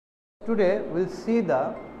today we'll see the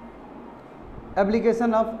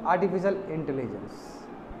application of artificial intelligence.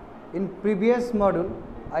 In previous module,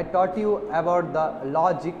 I taught you about the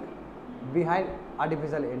logic behind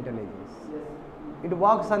artificial intelligence. It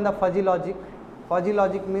works on the fuzzy logic. Fuzzy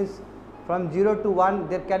logic means from 0 to 1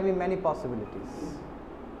 there can be many possibilities.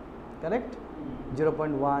 Correct?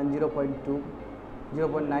 0.1, 0.2,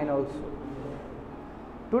 0.9 also.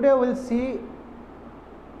 Today we'll see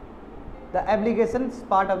the applications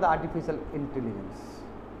part of the artificial intelligence.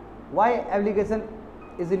 Why application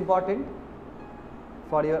is important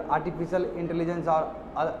for your artificial intelligence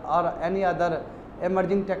or any other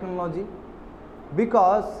emerging technology?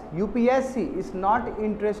 Because UPSC is not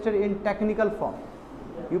interested in technical form.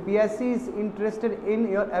 UPSC is interested in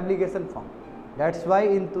your application form. That's why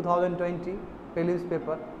in 2020 prelims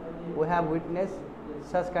paper we have witnessed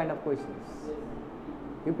such kind of questions.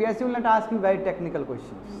 UPSC will not ask you very technical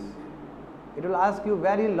questions. It will ask you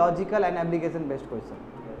very logical and application based questions.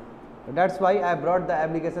 So that's why I brought the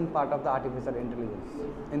application part of the artificial intelligence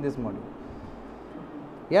in this module.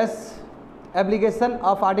 Yes, application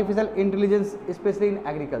of artificial intelligence, especially in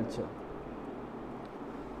agriculture.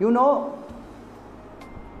 You know,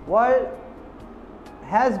 world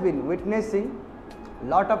has been witnessing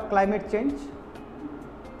lot of climate change.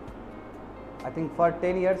 I think for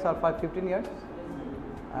 10 years or for 15 years.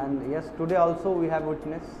 And yes, today also we have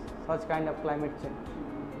witnessed such kind of climate change.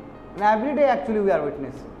 And every day actually we are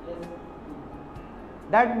witnessing.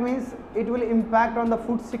 That means it will impact on the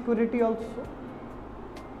food security also,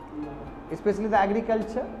 especially the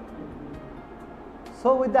agriculture.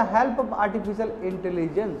 So with the help of artificial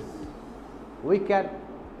intelligence, we can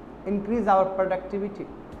increase our productivity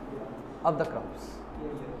of the crops.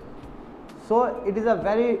 So it is a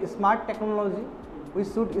very smart technology. We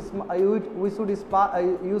should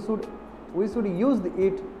use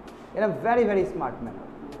it in a very smart manner,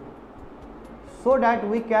 so that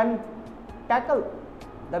we can tackle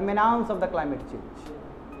the menace of the climate change.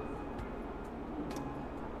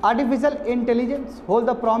 Artificial intelligence holds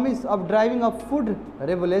the promise of driving a food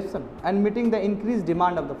revolution and meeting the increased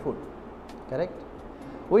demand of the food. Correct?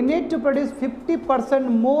 We need to produce 50%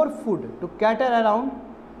 more food to cater around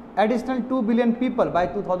additional 2 billion people by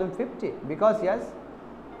 2050, because yes,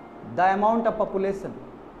 the amount of population,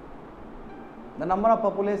 the number of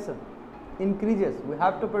population increases. We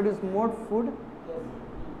have to produce more food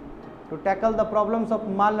to tackle the problems of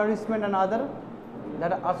malnourishment and other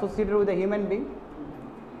that are associated with the human being.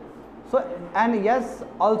 So, and yes,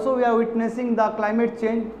 also we are witnessing the climate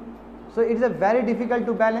change. So it is a very difficult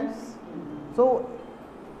to balance. So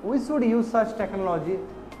we should use such technology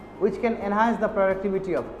which can enhance the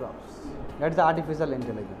productivity of crops. That's the artificial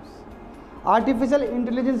intelligence. Artificial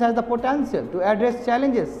intelligence has the potential to address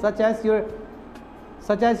challenges such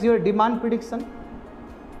as your demand prediction,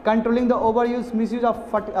 controlling the overuse, misuse of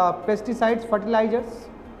pesticides, fertilizers,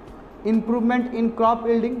 improvement in crop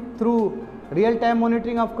yielding through real-time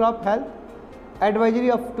monitoring of crop health, advisory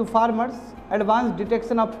to farmers, advanced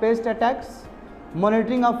detection of pest attacks,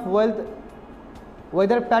 monitoring of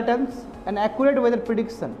weather patterns, and accurate weather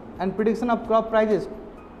prediction and prediction of crop prices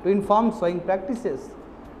to inform sowing practices.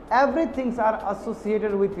 Everything are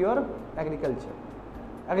associated with your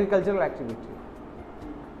agricultural activity.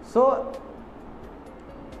 So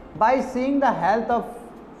by seeing the health of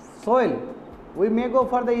soil, we may go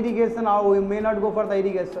for the irrigation or we may not go for the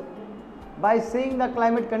irrigation. By seeing the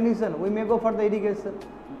climate condition, we may go for the irrigation.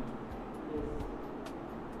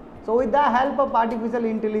 So with the help of artificial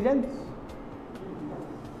intelligence,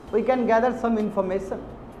 we can gather some information.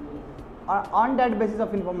 On that basis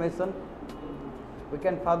of information, we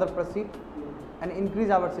can further proceed and increase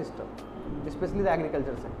our system, especially the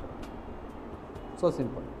agriculture sector. So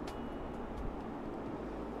simple.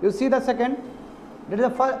 You see the second, that is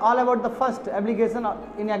all about the first application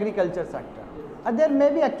in agriculture sector. And there may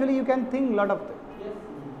be actually you can think lot of things.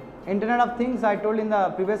 Internet of Things, I told in the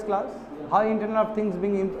previous class, how Internet of Things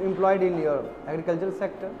being employed in your agricultural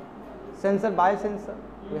sector. Sensor, biosensor,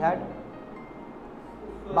 we had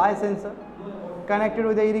biosensor connected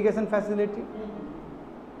with the irrigation facility.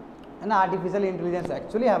 And artificial intelligence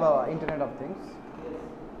actually have a Internet of Things.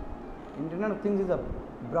 Internet of Things is a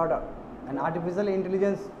broader, and artificial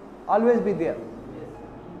intelligence always be there.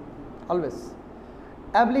 Always.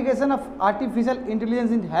 Application of artificial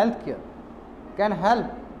intelligence in healthcare can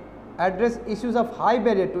help address issues of high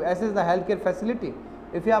barrier to access the healthcare facility.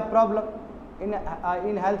 If you have problem in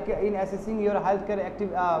healthcare, in accessing your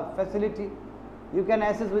healthcare facility, you can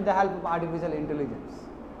access with the help of artificial intelligence.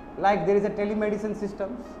 Like there is a telemedicine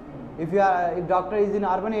systems. If doctor is in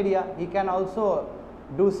urban area, he can also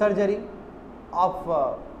do surgery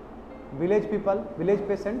of village people, village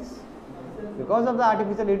patients. Because of the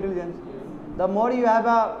artificial intelligence, the more you have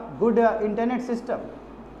a good internet system,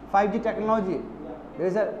 5G technology, there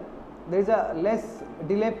is a less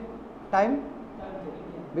delay time,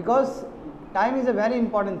 because time is a very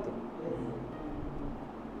important thing.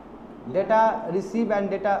 Data receive and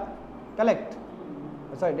data collect,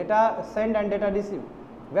 data send and data receive,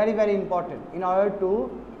 very important in order to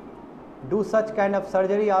do such kind of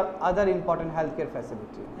surgery or other important healthcare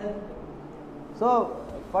facility. So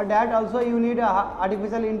for that also you need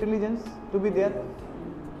artificial intelligence to be there.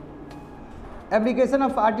 Application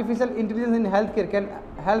of artificial intelligence in healthcare can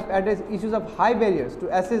help address issues of high barriers to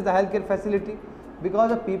access the healthcare facility,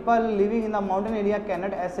 because the people living in the mountain area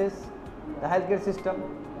cannot access the healthcare system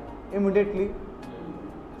immediately.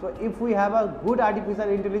 So if we have a good artificial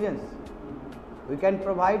intelligence, we can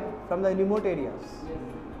provide from the remote areas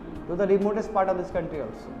to the remotest part of this country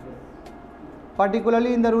also,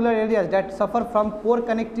 particularly in the rural areas that suffer from poor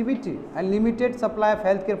connectivity and limited supply of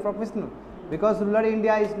healthcare professionals, because rural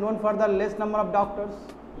India is known for the less number of doctors.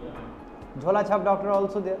 Jhola chhap doctor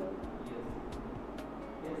also there.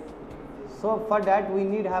 So for that we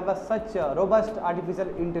need have such a robust artificial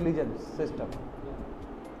intelligence system.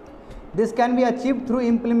 This can be achieved through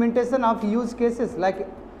implementation of use cases like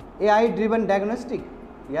AI driven diagnostic.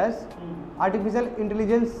 Yes, artificial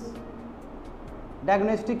intelligence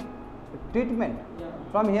diagnostic treatment.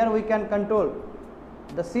 From here we can control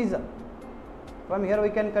the seizure. From here we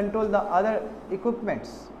can control the other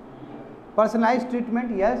equipments. Personalized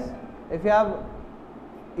treatment, yes, if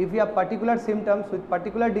you have particular symptoms with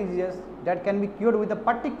particular diseases, that can be cured with a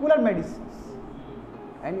particular medicines,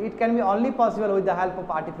 and it can be only possible with the help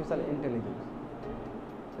of artificial intelligence.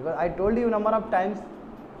 Because I told you number of times,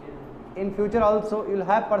 in future also you will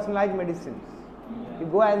have personalized medicines. You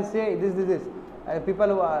go and say this. People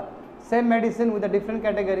who are same medicine with a different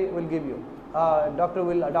category will give you.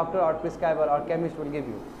 Doctor or prescriber or chemist will give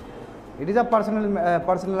you. It is a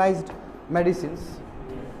personalized medicines.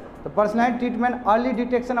 The personalized treatment, early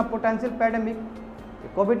detection of potential pandemic,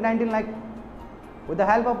 COVID-19, like with the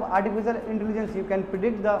help of artificial intelligence you can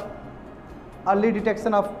predict the early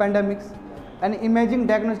detection of pandemics, and imaging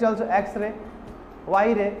diagnostic also X-ray,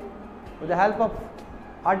 Y-ray. With the help of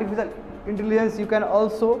artificial intelligence you can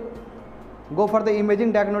also go for the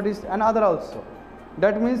imaging diagnostics and other also.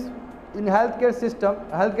 That means in healthcare system,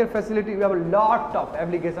 healthcare facility, we have a lot of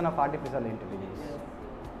application of artificial intelligence.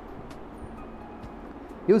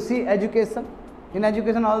 You see education. In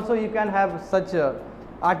education also you can have such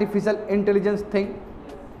artificial intelligence thing.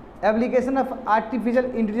 Application of artificial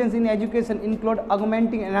intelligence in education include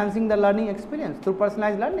augmenting, enhancing the learning experience through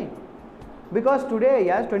personalized learning. Because today,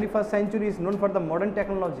 yes, 21st century is known for the modern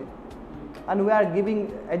technology, and we are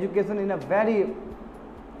giving education in a very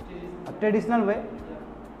traditional way,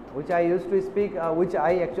 which I used to speak, which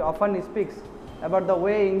I actually often speaks about the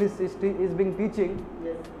way English is being teaching,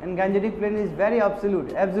 and Gangetic plane is very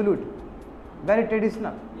absolute, very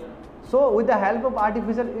traditional. So with the help of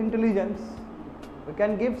artificial intelligence, we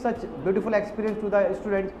can give such beautiful experience to the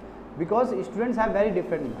students, because students have very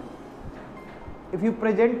different mind. If you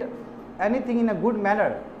present anything in a good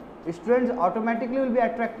manner, students automatically will be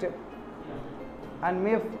attractive and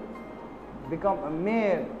may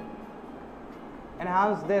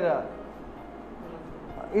enhance their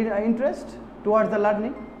interest towards the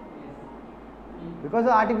learning. Because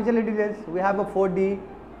of artificial intelligence, we have a 4D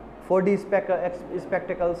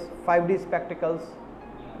spectacles, 5D spectacles.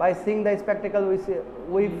 By seeing the spectacle, we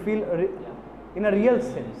feel in a real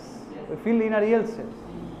sense. We feel in a real sense.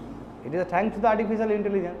 It is thanks to the artificial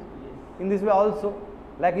intelligence. In this way also,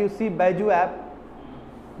 like you see Baiju app,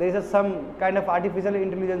 there is some kind of artificial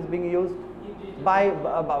intelligence being used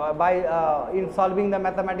in solving the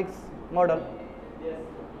mathematics model,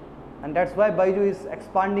 and that's why Baiju is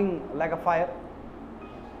expanding like a fire.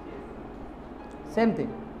 Same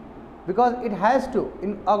thing, because it has to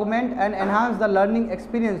augment and enhance the learning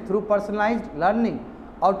experience through personalized learning,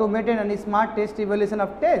 automated and smart test evaluation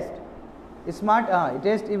of the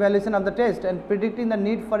test, and predicting the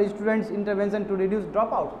need for students' intervention to reduce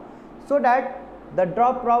dropout, so that the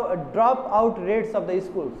dropout rates of the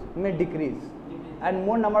schools may decrease and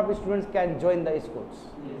more number of students can join the schools.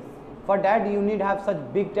 For that you need to have such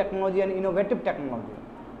big technology and innovative technology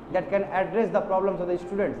that can address the problems of the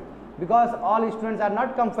students, because all students are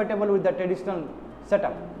not comfortable with the traditional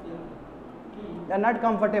setup. They are not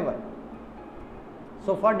comfortable.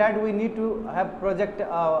 So for that we need to have projector,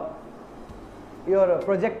 we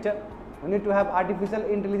need to have artificial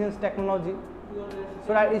intelligence technology,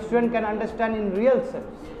 so that a student can understand in real sense.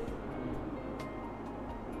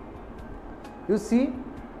 You see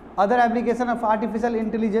other application of artificial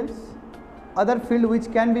intelligence, other field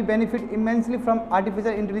which can be benefit immensely from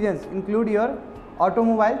artificial intelligence include your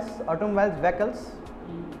automobiles, vehicles,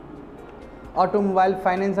 automobile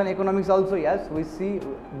finance and economics also. Yes, we see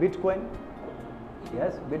Bitcoin.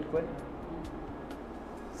 Yes, Bitcoin.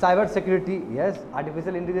 Cyber security. Yes,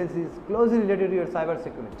 artificial intelligence is closely related to your cyber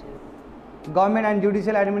security. Government and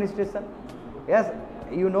judicial administration. Yes,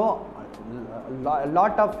 you know, a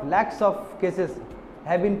lot of lakhs of cases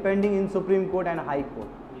have been pending in Supreme Court and High Court,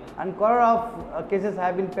 and crore of cases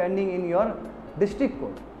have been pending in your district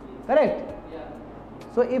court. Correct?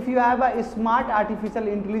 So if you have a smart artificial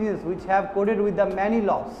intelligence which have coded with the many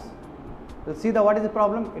laws, you see the what is the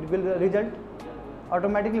problem? It will result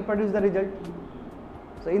automatically produce the result.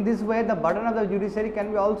 So in this way the burden of the judiciary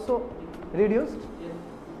can be also reduced.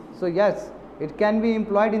 So yes, it can be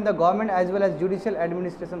employed in the government as well as judicial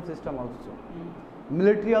administration system also.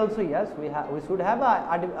 Military also, yes, we should have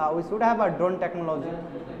a drone technology.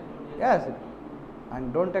 Yes,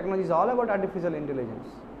 and drone technology is all about artificial intelligence.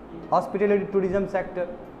 Hospitality, tourism sector.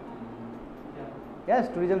 Yes,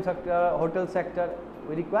 tourism sector, hotel sector,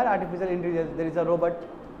 we require artificial intelligence. There is a robot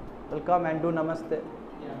will come and do namaste.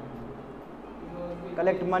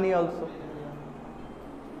 Collect money also.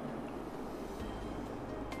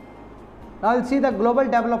 Now we'll see the global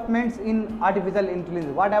developments in artificial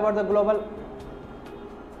intelligence. What about the global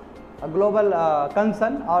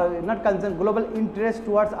concern, or not concern, global interest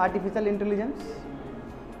towards artificial intelligence?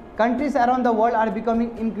 Countries around the world are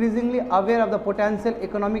becoming increasingly aware of the potential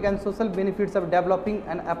economic and social benefits of developing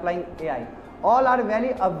and applying AI. All are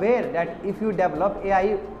very aware that if you develop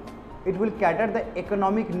AI, it will cater the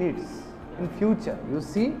economic needs in future. You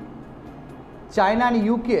see, China and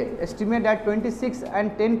UK estimate that 26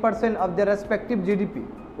 and 10% of their respective GDP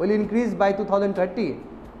will increase by 2030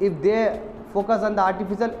 if they focus on the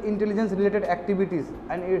artificial intelligence related activities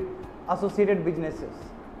and its associated businesses.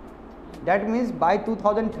 That means by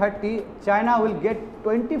 2030 China will get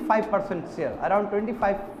 25% share, around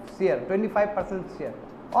 25% share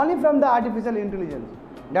only from the artificial intelligence.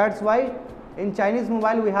 That's why in Chinese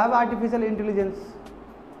mobile we have artificial intelligence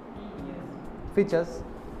features.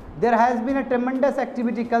 There has been a tremendous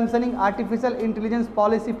activity concerning artificial intelligence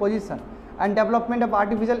policy position and development of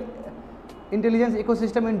artificial intelligence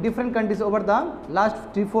ecosystem in different countries over the last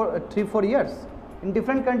 3-4 years. In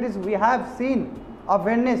different countries we have seen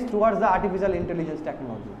awareness towards the artificial intelligence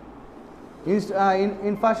technology.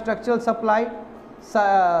 In infrastructural supply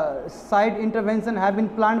side intervention have been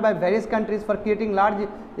planned by various countries for creating large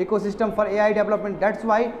ecosystem for AI development. That's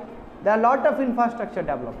why there are a lot of infrastructure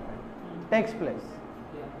development takes place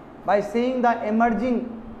by seeing the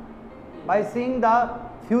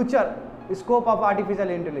future scope of artificial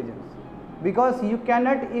intelligence, because you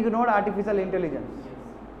cannot ignore artificial intelligence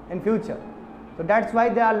in future. So that's why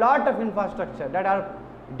there are a lot of infrastructure that are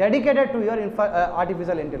dedicated to your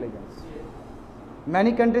artificial intelligence.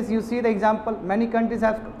 Many countries, you see the example, many countries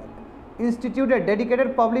have instituted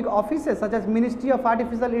dedicated public offices such as Ministry of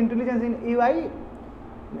Artificial Intelligence in UAE,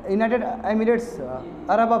 United Emirates,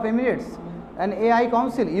 Arab of Emirates, and AI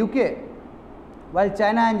Council, UK, while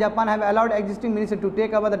China and Japan have allowed existing ministries to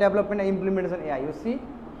take over the development and implementation of AI. You see,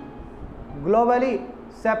 globally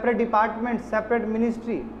separate departments, separate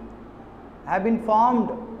ministry have been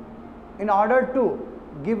formed in order to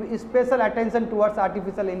give special attention towards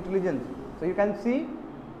artificial intelligence. So you can see,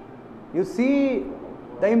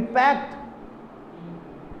 the impact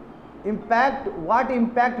what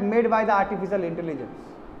impact made by the artificial intelligence,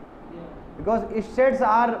 because states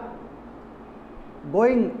are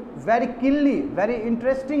going very keenly, very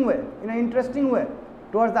interesting way, in an interesting way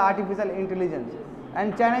towards the artificial intelligence,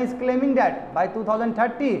 and China is claiming that by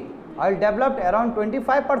 2030 I will develop around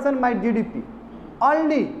 25% my GDP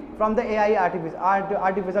only from the AI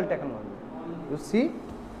artificial technology. You see,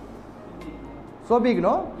 so big,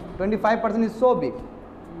 no? 25% is so big.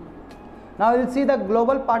 Now we will see the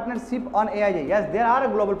global partnership on AI. Yes, there are a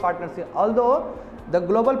global partnership, although the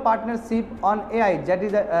global partnership on AI, that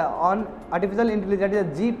is on artificial intelligence, that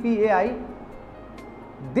is the GPAI.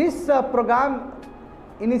 This program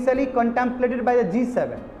initially contemplated by the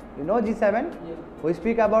G7. You know G7? Yeah. We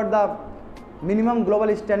speak about the minimum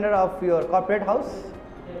global standard of your corporate house,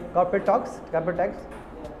 corporate tax. Yeah.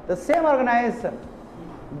 The same organization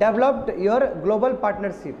developed your global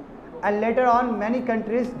partnership, and later on many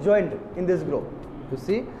countries joined in this group. You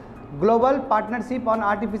see, Global Partnership on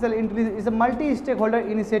Artificial Intelligence is a multi-stakeholder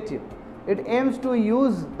initiative. It aims to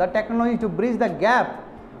use the technology to bridge the gap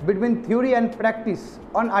between theory and practice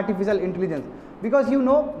on artificial intelligence, because you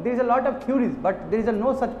know there is a lot of theories but there is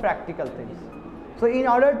no such practical things. So in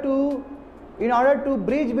order to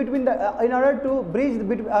bridge between the bridge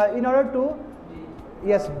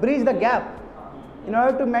the gap in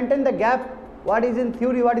order to maintain the gap, what is in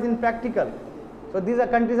theory, what is in practical. So these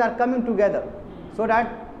countries are coming together so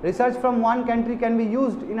that research from one country can be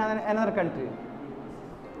used in another country.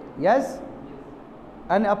 Yes,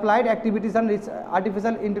 and applied activities on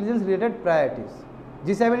artificial intelligence related priorities.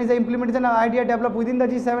 G7 is the implementation of idea developed within the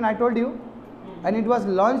G7, I told you, and it was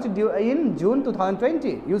launched in June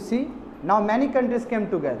 2020. You see, now many countries came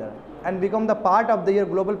together and become the part of the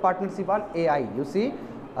global partnership on AI. You see,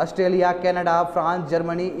 Australia, Canada, France,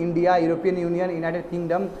 Germany, India, European Union, United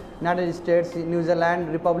Kingdom, United States, New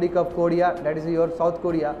Zealand, Republic of Korea, that is your South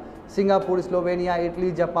Korea, Singapore, Slovenia,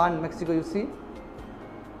 Italy, Japan, Mexico. You see,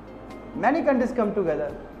 many countries come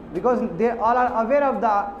together because they all are aware of the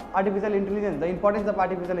artificial intelligence, the importance of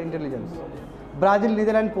artificial intelligence. Brazil,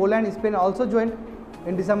 Netherlands, Poland, Spain also joined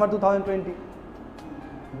in December 2020.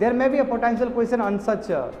 There may be a potential question on such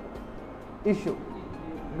issue.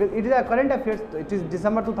 It is a current affairs, it is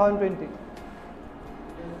December 2020.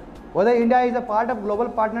 Whether India is a part of global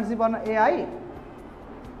partnership on AI,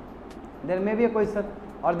 there may be a question,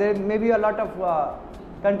 or there may be a lot of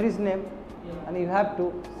countries name, and you have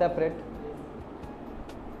to separate.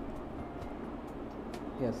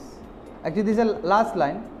 Yes, actually this is the last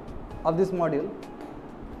line of this module,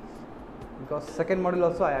 because second module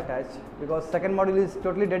also I attach, because second module is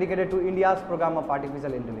totally dedicated to India's program of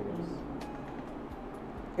artificial intelligence.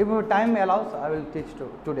 If time allows, I will teach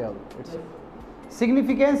today also. It's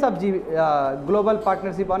significance of global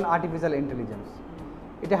partnership on artificial intelligence.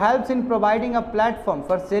 It helps in providing a platform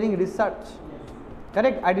for sharing research,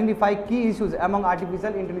 correct, identify key issues among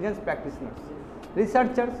artificial intelligence practitioners,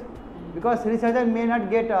 researchers, because researchers may not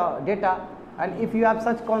get data, and if you have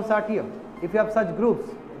such consortium, if you have such groups,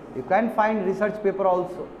 you can find research paper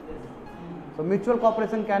also. So mutual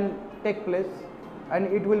cooperation can take place and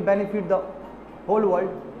it will benefit the whole world.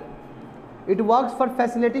 It works for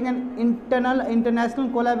facilitating an international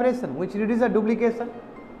collaboration which reduces the duplication.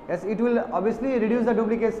 Yes, it will obviously reduce the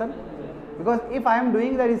duplication, because if I am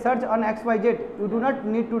doing the research on XYZ, you do not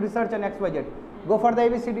need to research on XYZ, go for the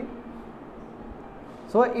ABCD.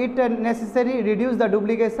 So it necessarily reduces the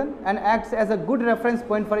duplication and acts as a good reference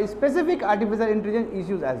point for specific artificial intelligence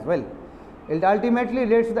issues as well. It ultimately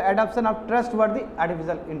leads to the adoption of trustworthy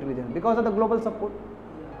artificial intelligence because of the global support.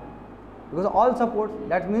 Because all support,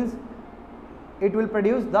 that means it will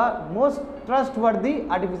produce the most trustworthy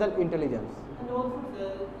artificial intelligence. And also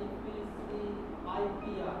if we see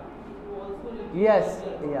IPR, it will also yes,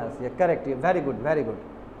 correct, very good, very good.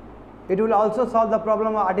 It will also solve the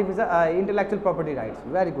problem of artificial intellectual property rights.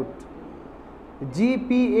 Very good.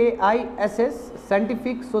 GPAISS,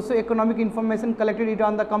 scientific socio-economic information collected it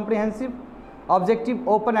on the comprehensive, objective,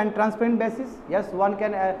 open and transparent basis. Yes, one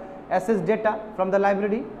can access data from the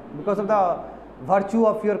library because of the virtue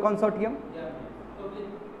of your consortium.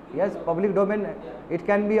 Yes, public domain. It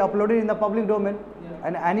can be uploaded in the public domain,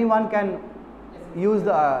 and anyone can use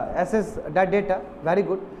the access that data. Very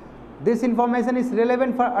good. This information is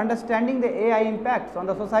relevant for understanding the AI impacts on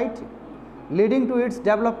the society, leading to its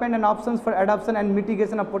development and options for adoption and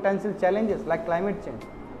mitigation of potential challenges like climate change,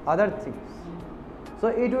 other things. So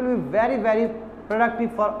it will be very, very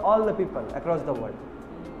productive for all the people across the world.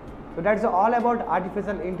 So that's all about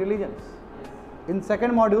artificial intelligence. In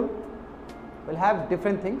second module, we'll have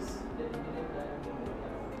different things.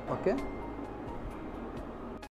 Okay.